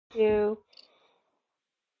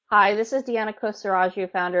Hi, this is Deanna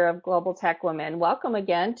Kosaraju, founder of Global Tech Women. Welcome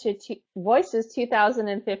again to Voices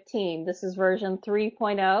 2015. This is version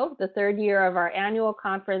 3.0, the third year of our annual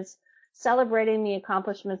conference celebrating the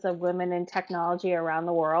accomplishments of women in technology around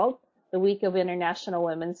the world, the week of International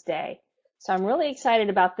Women's Day. So I'm really excited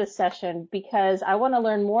about this session because I want to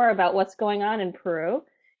learn more about what's going on in Peru.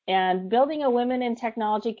 And building a women in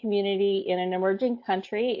technology community in an emerging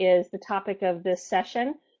country is the topic of this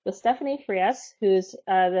session with Stephanie Frias, who's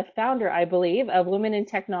the founder, I believe, of Women in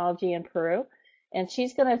Technology in Peru. And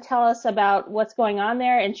she's going to tell us about what's going on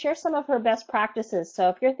there and share some of her best practices. So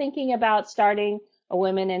if you're thinking about starting a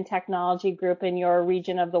Women in Technology group in your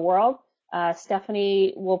region of the world,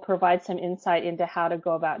 Stephanie will provide some insight into how to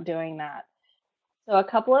go about doing that. So a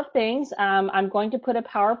couple of things. I'm going to put a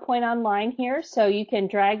PowerPoint online here, so you can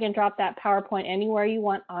drag and drop that PowerPoint anywhere you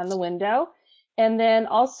want on the window. And then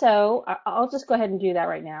also, I'll just go ahead and do that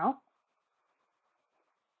right now.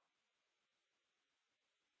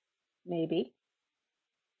 Maybe.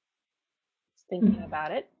 Just thinking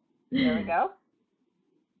about it. There we go.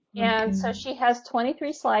 And Okay. so she has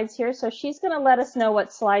 23 slides here, so she's going to let us know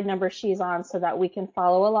what slide number she's on so that we can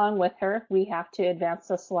follow along with her. We have to advance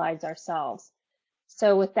the slides ourselves.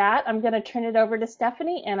 So with that, I'm going to turn it over to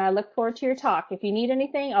Stephanie, and I look forward to your talk. If you need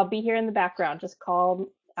anything, I'll be here in the background. Just call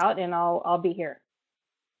out and I'll be here.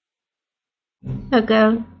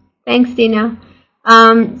 Okay. Thanks, Tina.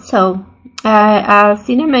 As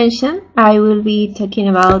Tina mentioned, I will be talking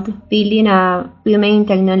about building a women in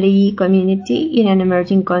technology community in an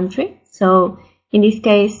emerging country. So, in this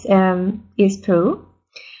case, is Peru.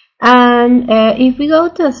 And if we go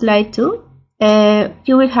to slide 2,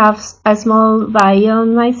 you will have a small bio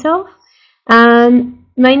on myself. And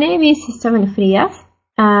my name is Stephanie Frias,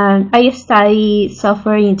 and I study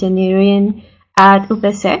software engineering at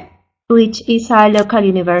UPC, which is a local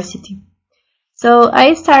university. So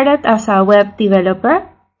I started as a web developer,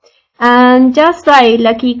 and just by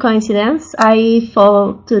lucky coincidence, I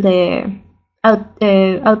fall to the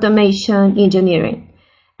automation engineering.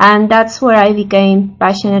 And that's where I became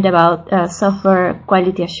passionate about software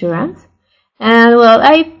quality assurance. And well,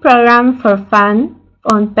 I program for fun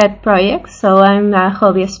on pet projects, so I'm a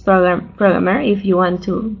hobbyist programmer, if you want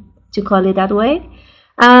to call it that way.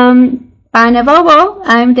 And above all,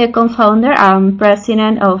 I'm the co-founder and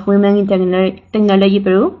president of Women in Technology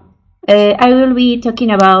Peru. I will be talking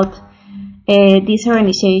about this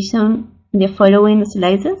organization in the following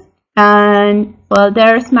slides. And well,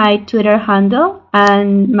 there's my Twitter handle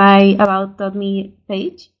and my About.me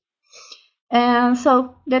page.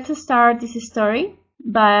 So let's start this story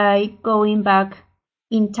by going back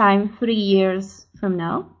in time 3 years from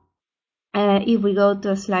now. If we go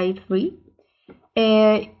to slide 3,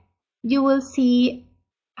 you will see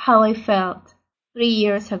how I felt 3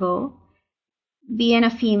 years ago being a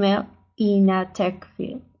female in a tech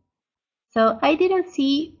field. So I didn't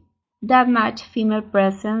see that much female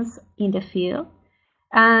presence in the field.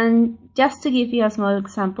 And just to give you a small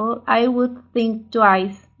example, I would think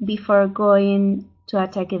twice before going to a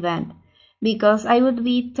tech event because I would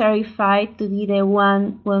be terrified to be the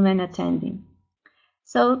one woman attending.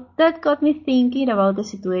 So that got me thinking about the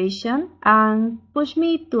situation and pushed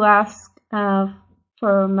me to ask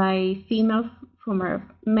for my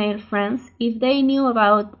male friends if they knew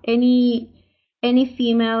about any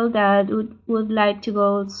female that would like to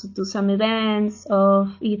go to some events,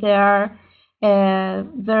 or if they are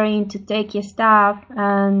very into techie stuff.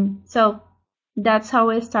 And so that's how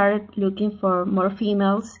I started looking for more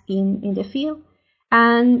females in the field.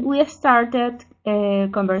 And we started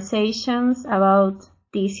conversations about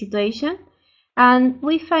this situation. And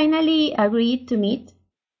we finally agreed to meet.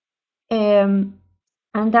 And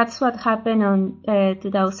that's what happened on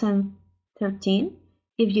 2013.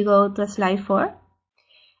 If you go to slide 4,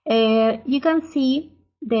 you can see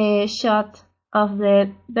the shot of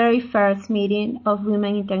the very first meeting of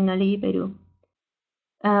Women in Technology Peru.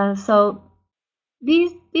 So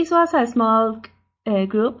this was a small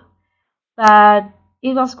group, but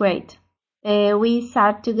it was great. We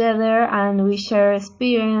sat together and we shared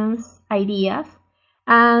experience, ideas,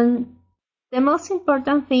 and the most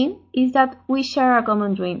important thing is that we share a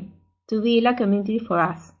common dream to build a community for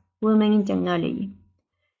us, women in technology.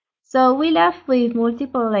 So we left with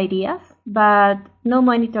multiple ideas, but no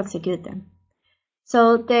money to execute them.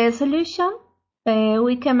 So the solution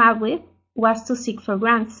we came up with was to seek for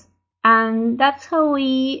grants. And that's how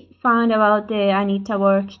we found about the Anita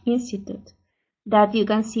Work Institute that you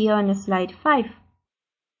can see on slide 5.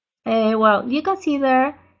 Well, you can see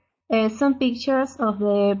there some pictures of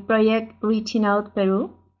the project Reaching Out Peru.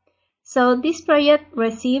 So this project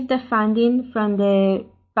received the funding from the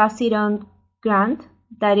Pass It On grant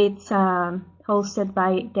that it's hosted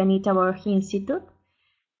by the Anita Borg Institute.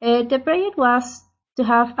 The project was to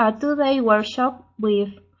have a 2-day workshop with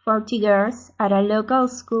 40 girls at a local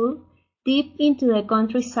school deep into the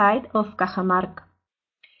countryside of Cajamarca.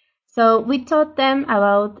 So we taught them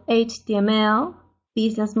about HTML,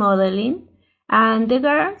 business modeling, and the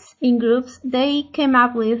girls in groups, they came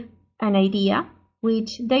up with an idea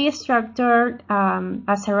which they structured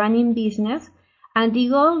as a running business, and the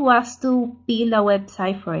goal was to build a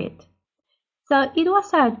website for it. So it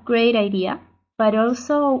was a great idea, but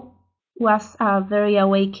also was a very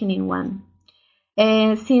awakening one.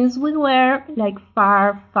 Since we were like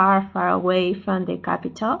far away from the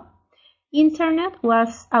capital, internet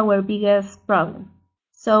was our biggest problem.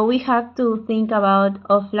 So we had to think about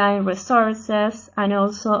offline resources and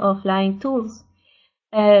also offline tools.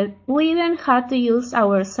 We even had to use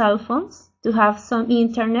our cell phones to have some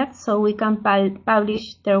internet so we can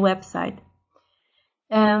publish their website.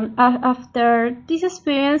 After this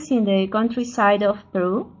experience in the countryside of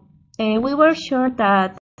Peru, we were sure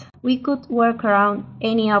that we could work around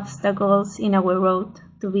any obstacles in our road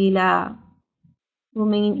to build a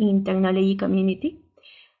women in technology community.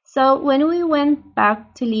 So when we went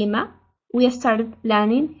back to Lima, we started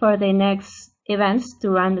planning for the next events to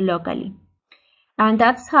run locally. And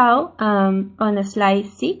that's how, on slide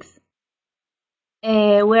 6, we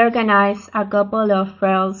organized a couple of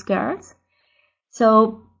Frias girls.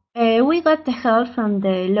 So we got the help from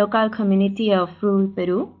the local community of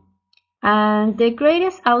Peru. And the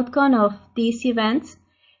greatest outcome of these events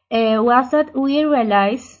was that we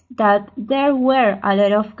realized that there were a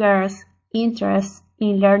lot of girls interested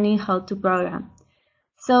in learning how to program.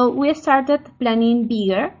 So we started planning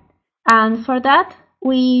bigger, and for that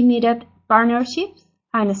we needed partnerships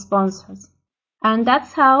and sponsors. And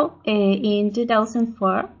that's how in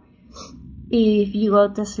 2004, if you go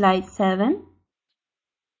to slide 7,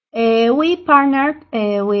 we partnered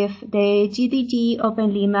with the GDG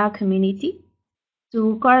Open Lima community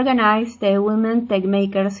to co-organize the Women Tech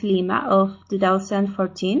Makers Lima of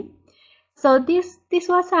 2014. So this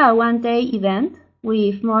was a one-day event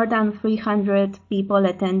with more than 300 people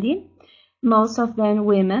attending, most of them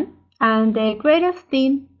women, and the greatest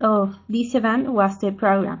theme of this event was the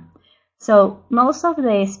program. So most of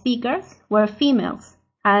the speakers were females,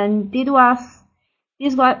 and it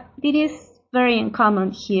is very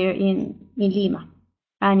uncommon here in Lima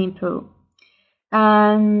and in Peru.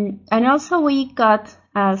 And also we got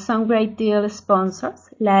some great deal sponsors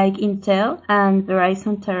like Intel and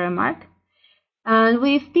Verizon Telemark. And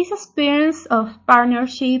with this experience of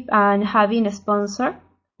partnership and having a sponsor,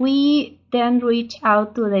 we then reached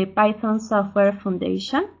out to the Python Software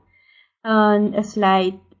Foundation on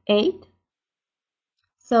slide 8.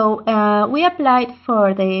 So we applied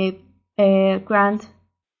for the grant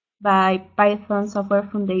by Python Software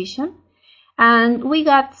Foundation, and we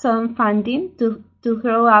got some funding to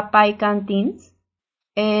grow up PyCon teams.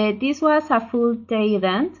 This was a full-day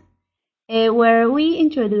event where we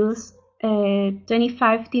introduced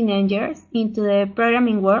 25 teenagers into the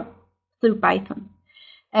programming world through Python.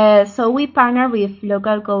 So we partnered with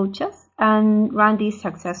local coaches and ran this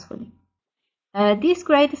successfully. This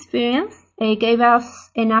great experience gave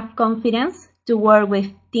us enough confidence to work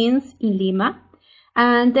with teens in Lima,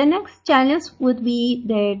 and the next challenge would be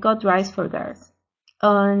the Code Rise for Girls.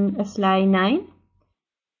 On slide 9,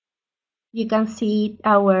 you can see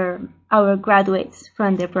our graduates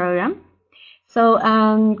from the program. So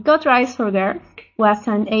Code Rise for Girls was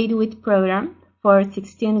an 8-week program for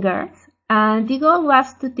 16 girls, and the goal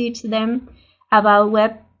was to teach them about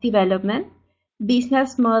web development,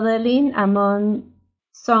 business modeling, among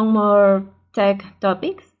some more tech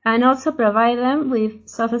topics, and also provide them with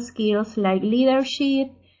soft skills like leadership,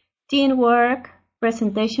 teamwork,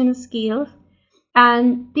 presentation skills.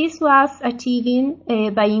 And this was achieved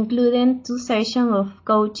by including 2 sessions of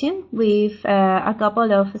coaching with a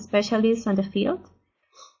couple of specialists on the field.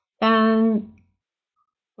 And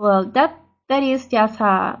well, that is just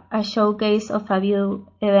a showcase of a few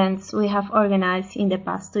events we have organized in the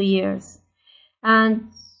past 2 years.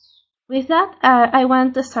 And with that, I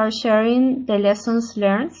want to start sharing the lessons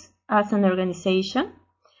learned as an organization.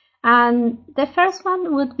 And the first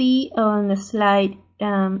one would be on slide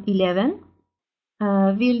 11.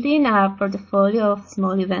 Building a portfolio of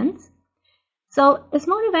small events. So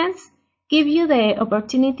small events give you the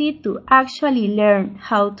opportunity to actually learn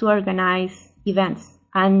how to organize events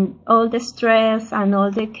and all the stress and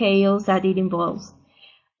all the chaos that it involves.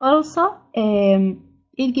 Also,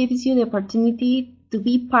 it gives you the opportunity to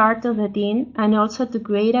be part of the team and also to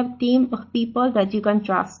create a team of people that you can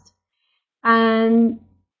trust. And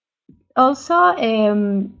Also,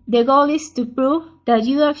 the goal is to prove that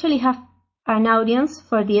you actually have an audience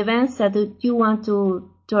for the events that you want to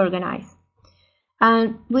organize.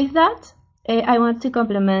 And with that, I want to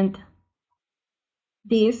complement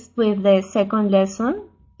this with the second lesson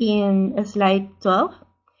in slide 12.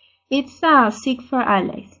 It's Seek for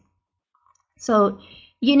Allies. So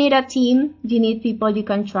you need a team, you need people you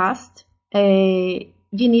can trust, you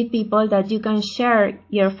need people that you can share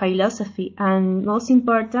your philosophy, and most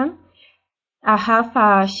important, have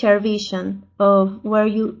a shared vision of where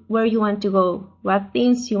you want to go, what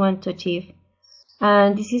things you want to achieve,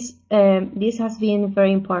 and this has been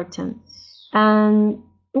very important. And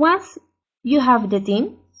once you have the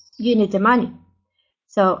team, you need the money.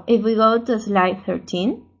 So if we go to slide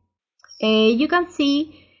 13, you can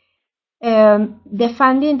see the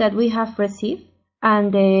funding that we have received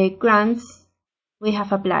and the grants we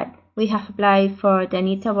have applied. We have applied for the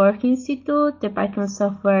Anita Borg Institute, the Python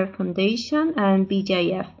Software Foundation, and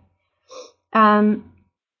BJF.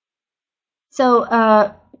 So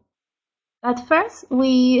at first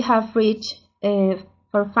we have reached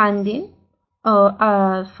for funding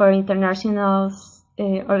for international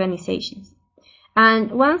organizations.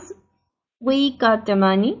 And once we got the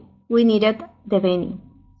money, we needed the venue.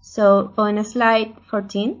 So on slide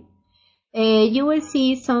 14, you will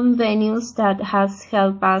see some venues that has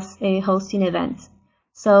helped us hosting events.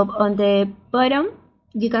 So on the bottom,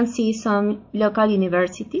 you can see some local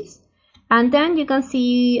universities. And then you can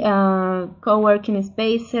see co-working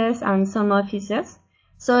spaces and some offices.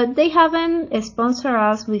 So they haven't sponsored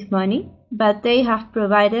us with money, but they have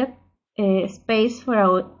provided space for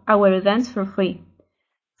our events for free.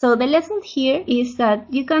 So the lesson here is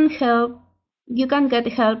that you can get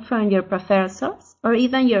help from your professors or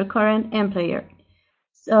even your current employer.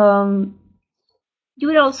 You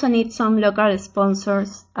will also need some local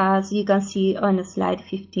sponsors, as you can see on slide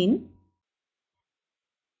 15.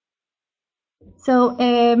 So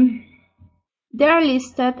there are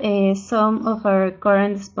listed some of our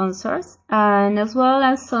current sponsors, and as well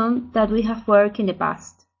as some that we have worked in the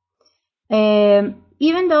past.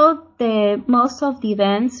 Even though most of the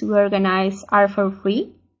events we organize are for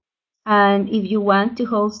free, and if you want to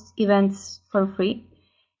host events for free,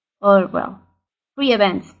 or well, free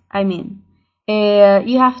events, I mean,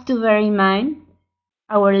 you have to bear in mind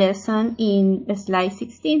our lesson in slide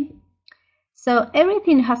 16. So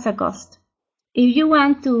everything has a cost. If you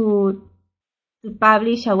want to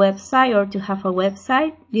publish a website or to have a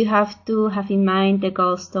website, you have to have in mind the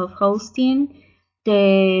cost of hosting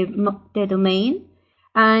the domain.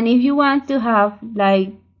 And if you want to have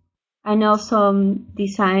like an awesome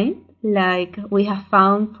design like we have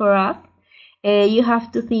found for us, you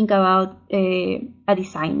have to think about a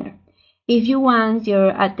designer. If you want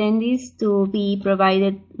your attendees to be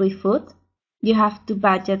provided with food, you have to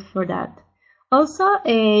budget for that. Also,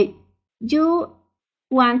 you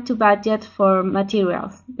want to budget for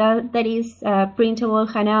materials. That is printable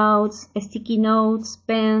handouts, sticky notes,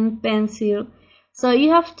 pen, pencil. So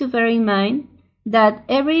you have to bear in mind that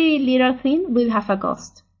every little thing will have a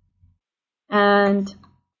cost. And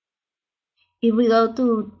if we go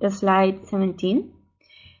to slide 17,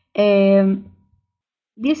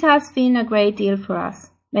 this has been a great deal for us,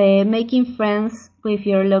 making friends with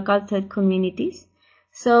your local tech communities.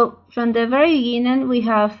 So from the very beginning, we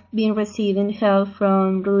have been receiving help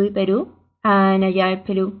from Ruby Peru and Agile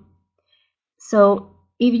Peru. So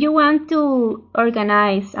if you want to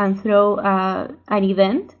organize and throw an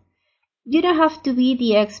event, you don't have to be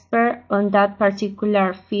the expert on that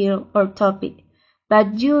particular field or topic,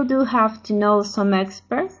 but you do have to know some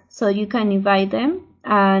experts so you can invite them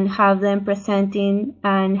and have them presenting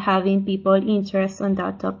and having people interested on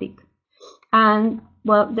that topic. And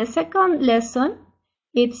well, the second lesson,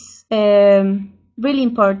 it's really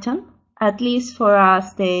important, at least for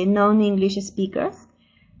us, the non-English speakers.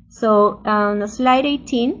 So on slide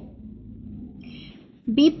 18,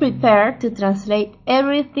 be prepared to translate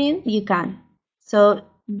everything you can. So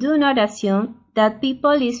do not assume that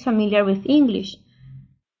people is familiar with English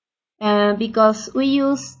because we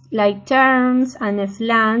use like terms and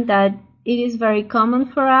slang that it is very common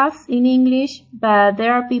for us in English, but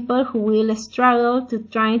there are people who will struggle to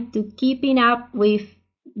try to keeping up with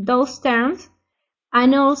those terms,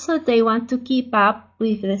 and also they want to keep up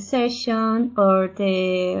with the session or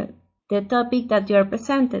the topic that you are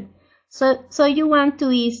presented. So you want to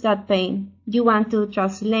ease that pain. You want to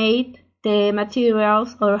translate the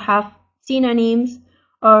materials or have synonyms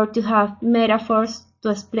or to have metaphors to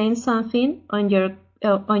explain something on your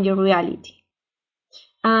reality.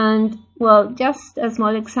 And well, just a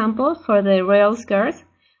small example for the Rails girls,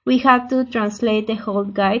 we had to translate the whole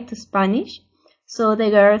guide to Spanish. so the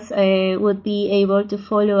girls would be able to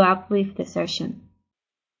follow up with the session.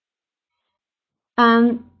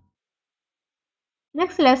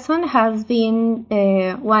 Next lesson has been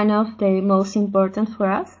one of the most important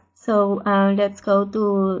for us. So let's go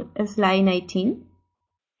to slide 19.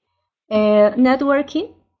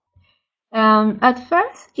 Networking. At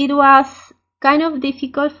first, it was kind of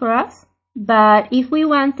difficult for us, but if we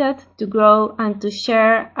wanted to grow and to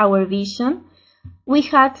share our vision, we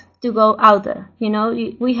had to go out there.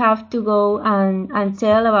 We have to go and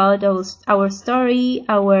tell about our story,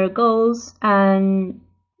 our goals, and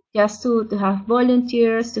just to have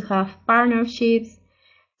volunteers, to have partnerships.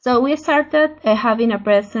 So we started having a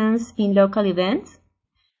presence in local events.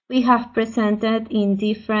 We have presented in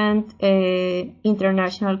different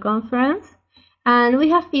international conferences, and we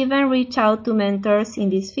have even reached out to mentors in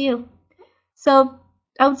this field. So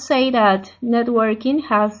I would say that networking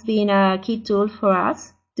has been a key tool for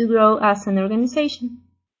us to grow as an organization.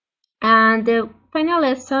 And the final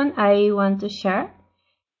lesson I want to share,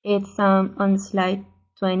 it's on slide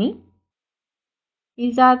 20,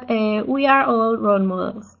 is that we are all role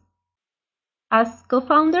models. As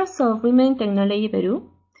co-founders of Women in Technology Peru,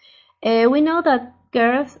 we know that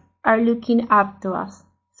girls are looking up to us.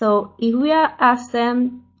 So if we ask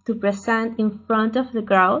them to present in front of the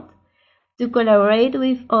crowd, to collaborate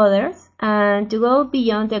with others, and to go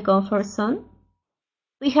beyond the comfort zone,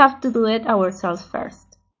 we have to do it ourselves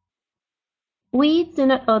first. We do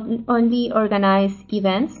not only organize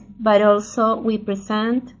events, but also we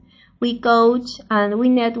present, we coach, and we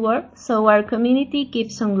network, so our community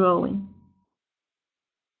keeps on growing.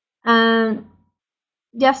 And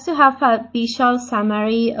just to have a visual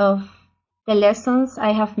summary of the lessons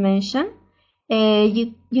I have mentioned,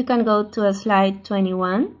 you can go to slide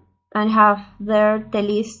 21 and have there the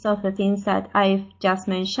list of the things that I've just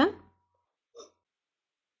mentioned.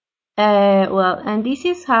 And these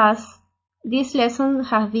lessons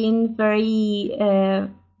have been very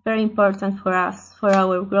important for us, for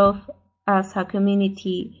our growth as a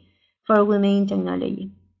community for women in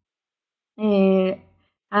technology.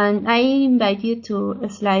 And I invite you to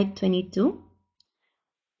slide 22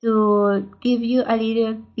 to give you a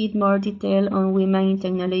little bit more detail on Women in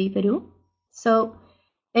Technology Peru. So,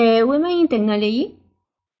 Women in Technology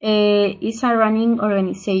is a running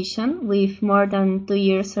organization with more than 2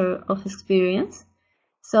 years of experience.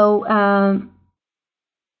 So,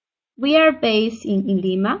 we are based in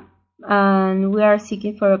Lima, and we are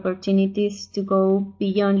seeking for opportunities to go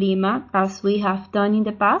beyond Lima as we have done in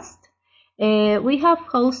the past. We have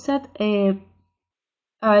hosted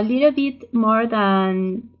a little bit more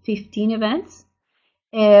than 15 events.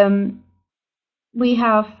 We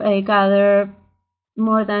have gathered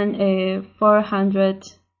more than 400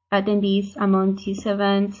 attendees among these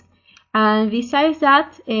events. And besides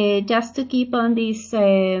that, just to keep on this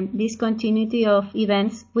continuity of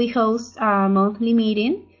events, we host a monthly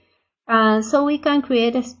meeting, so we can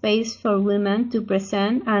create a space for women to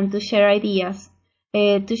present and to share ideas,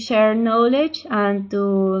 to share knowledge, and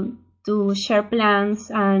to share plans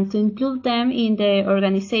and to include them in the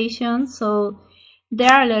organization. So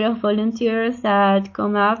there are a lot of volunteers that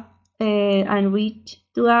come up and reach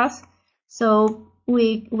to us. So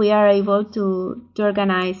we are able to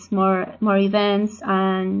organize more events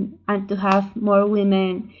and to have more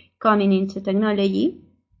women coming into technology.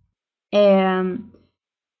 And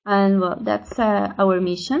well, that's our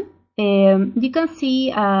mission. You can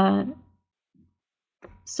see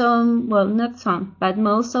some, well, not some, but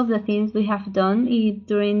most of the things we have done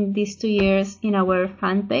during these 2 years in our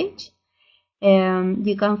fan page.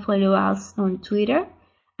 You can follow us on Twitter,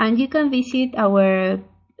 and you can visit our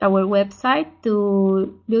website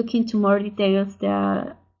to look into more details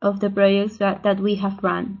of the projects that we have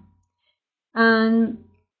run. And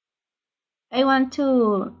I want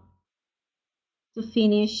to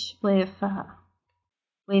finish with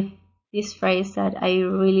this phrase that I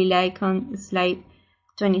really like on slide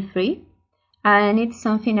 23, and it's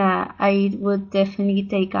something I would definitely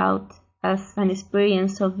take out as an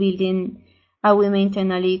experience of building a women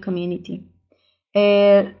technology community.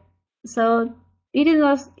 So it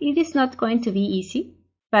is not going to be easy,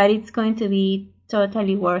 but it's going to be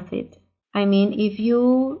totally worth it. I mean, if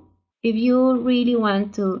you really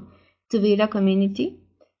want to build a community,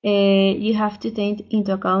 you have to take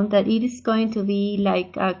into account that it is going to be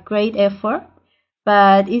like a great effort,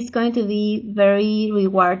 but it's going to be very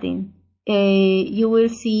rewarding. You will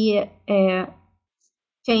see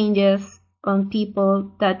changes on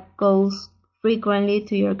people that goes frequently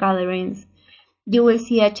to your gatherings. You will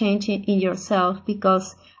see a change in yourself,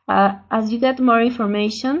 because as you get more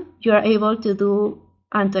information, you are able to do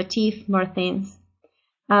and to achieve more things.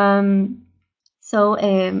 So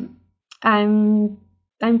I'm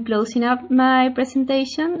closing up my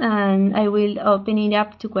presentation and I will open it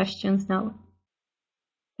up to questions now.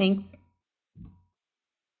 Thanks.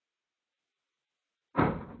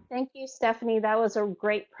 Thank you, Stephanie. That was a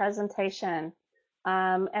great presentation.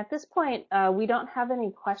 At this point, we don't have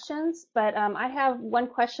any questions, but I have one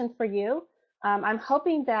question for you. I'm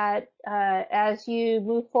hoping that as you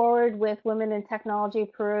move forward with Women in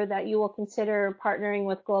Technology Peru, that you will consider partnering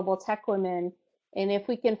with Global Tech Women. And if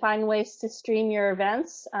we can find ways to stream your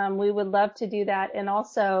events, we would love to do that. And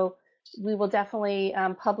also, we will definitely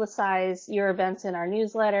publicize your events in our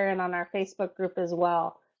newsletter and on our Facebook group as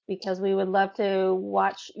well, because we would love to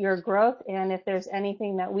watch your growth. And if there's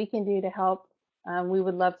anything that we can do to help, we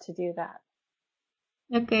would love to do that.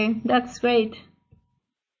 Okay, that's great.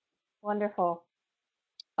 Wonderful.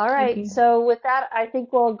 All right. Okay. So with that, I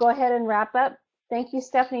think we'll go ahead and wrap up. Thank you,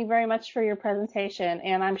 Stephanie, very much for your presentation.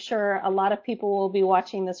 And I'm sure a lot of people will be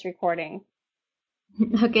watching this recording.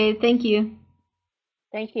 Okay, thank you.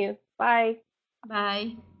 Thank you. Bye.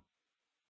 Bye.